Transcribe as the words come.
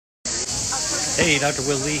Hey, Dr.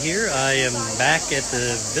 Will Lee here. I am back at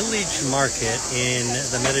the village market in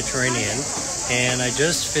the Mediterranean, and I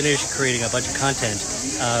just finished creating a bunch of content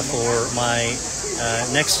for my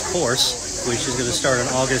next course, which is going to start on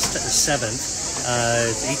August 7th.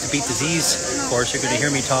 Eat to Beat Disease course. You're going to hear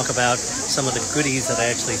me talk about some of the goodies that I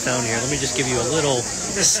actually found here. Let me just give you a little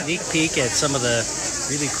sneak peek at some of the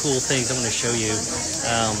really cool things I want to show you.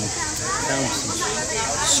 Found some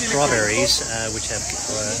strawberries, which have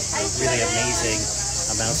really amazing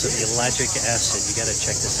amounts of ellagic acid. You got to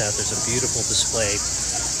check this out. There's a beautiful display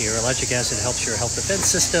here. Ellagic acid helps your health defense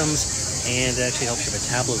systems and actually helps your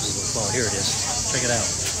metabolism as well. Here it is. Check it out.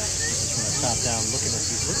 Just from the top down, looking at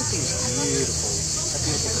these. Look at these beautiful, that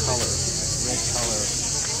beautiful color, red color.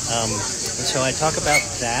 And so I talk about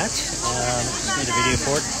that. Just made a video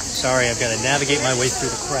for it. Sorry, I've got to navigate my way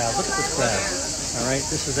through the crowd. Look at this crowd. All right,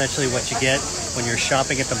 this is actually what you get when you're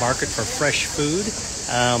shopping at the market for fresh food.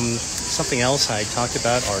 Something else I talked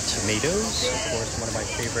about are tomatoes. Of course, one of my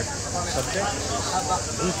favorite subjects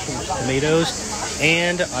is tomatoes.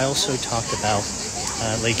 And I also talked about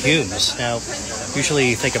legumes. Now, usually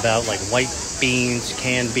you think about like white beans,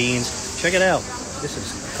 canned beans. Check it out. This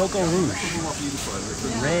is cocoa rouge,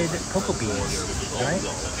 red cocoa beans, right?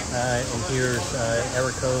 And here's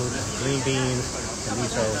haricots, green beans, and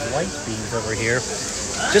these are white beans over here.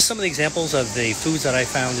 Just some of the examples of the foods that I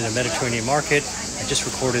found in the Mediterranean market. I just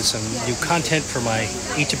recorded some new content for my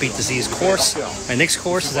Eat to Beat Disease course. My next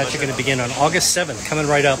course is actually going to begin on August 7th, coming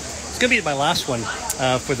right up. It's going to be my last one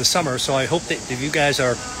for the summer, so I hope that if you guys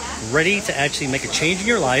are ready to actually make a change in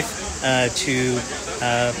your life to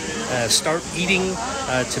start eating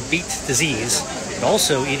to beat disease, but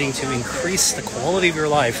also eating to increase the quality of your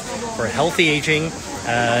life for healthy aging.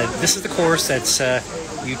 This is the course that's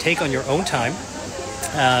you take on your own time,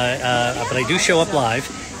 but I do show up live,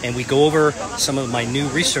 and we go over some of my new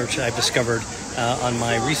research that I've discovered on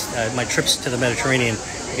my trips to the Mediterranean.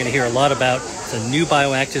 You're going to hear a lot about the new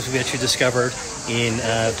bioactives we actually discovered in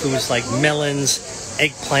foods like melons,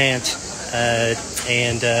 eggplant,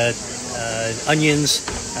 and onions.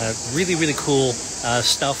 Really, really cool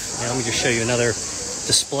stuff. Now, let me just show you another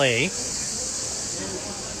display.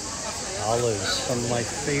 Olives, some of my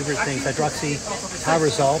favorite things.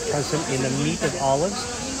 Hydroxytyrosol present in the meat of olives.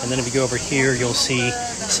 And then if you go over here, you'll see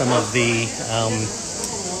some of the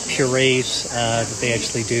purees that they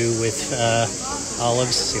actually do with olives.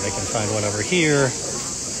 Let's see if I can find one over here.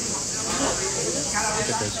 Look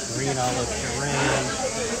at this green olive puree.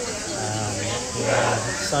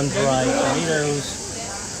 Sun-dried tomatoes,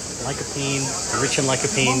 lycopene, rich in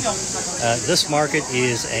lycopene. This market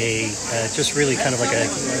is just really kind of like a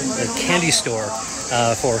candy store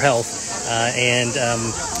for health. And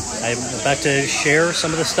I'm about to share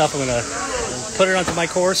some of the stuff. I'm going to put it onto my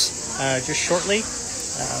course just shortly.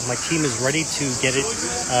 My team is ready to get it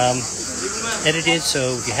edited.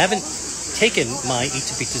 So if you haven't taken my Eat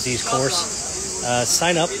to Beat Disease course,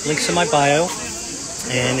 sign up. Links in my bio.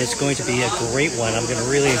 And it's going to be a great one. I'm going to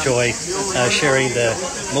really enjoy sharing the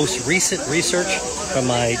most recent research from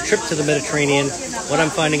my trip to the Mediterranean, what I'm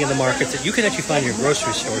finding in the markets that you can actually find in your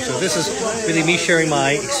grocery store. So this is really me sharing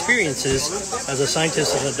my experiences as a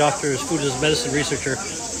scientist, as a doctor, as food, as a medicine researcher.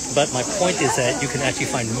 But my point is that you can actually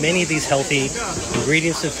find many of these healthy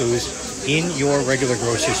ingredients and foods in your regular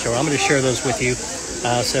grocery store. I'm going to share those with you.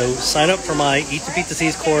 So sign up for my Eat to Beat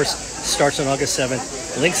Disease course. Starts on August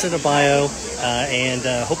 7th. Links in the bio. And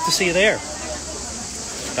hope to see you there.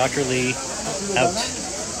 Dr. Lee, out.